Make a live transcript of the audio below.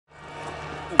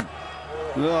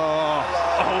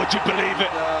Oh, would you believe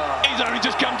it? He's only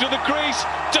just come to the crease,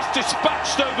 just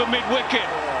dispatched over mid-wicket.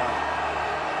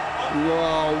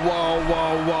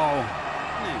 Wow.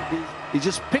 He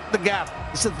just picked the gap.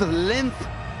 It's at the length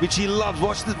which he loves.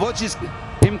 Watch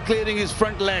him clearing his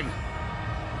front leg.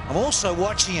 I'm also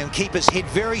watching him keep his head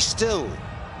very still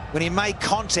when he made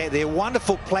contact there.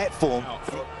 Wonderful platform.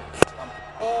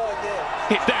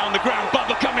 Hit down the ground,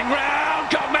 Bubba coming round,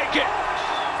 can't make it.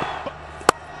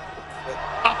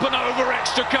 Up and over,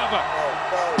 extra cover.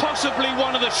 Possibly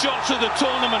one of the shots of the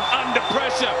tournament under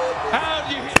pressure. How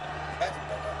do you hit?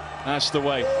 That's the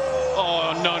way.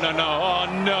 Oh, no. Oh,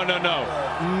 no.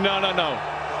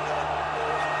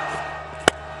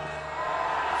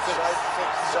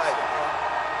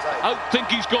 I don't think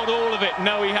he's got all of it.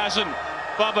 No, he hasn't.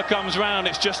 Bubba comes round,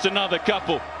 it's just another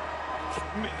couple.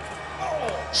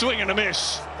 Swing and a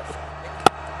miss.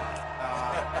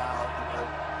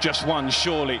 Just one,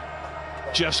 surely.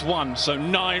 Just one. So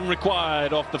 9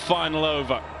 required off the final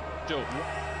over.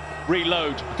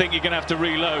 Reload. I think you're going to have to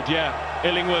reload. Yeah.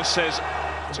 Illingworth says.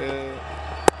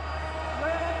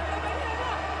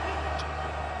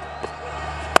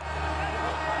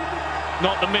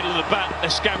 Not the middle of the bat. They're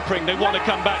scampering. They want to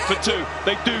come back for 2.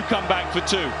 They do come back for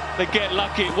 2. They get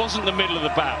lucky. It wasn't the middle of the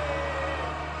bat.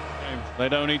 They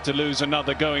don't need to lose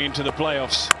another going into the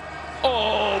playoffs.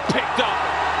 Oh, picked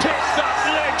up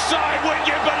leg side. Would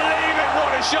you believe it?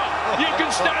 What a shot. You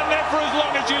can stand there for as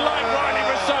long as you like, Rilee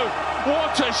Rossouw.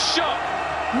 What a shot.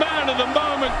 Man of the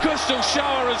moment, crystal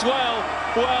shower as well.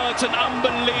 Well, it's an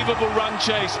unbelievable run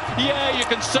chase. Yeah, you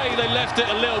can say they left it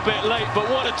a little bit late, but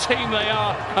what a team they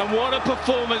are, and what a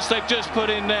performance they've just put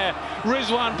in there.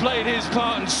 Rizwan played his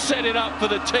part and set it up for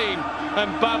the team,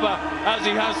 and Baba, as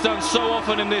he has done so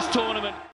often in this tournament.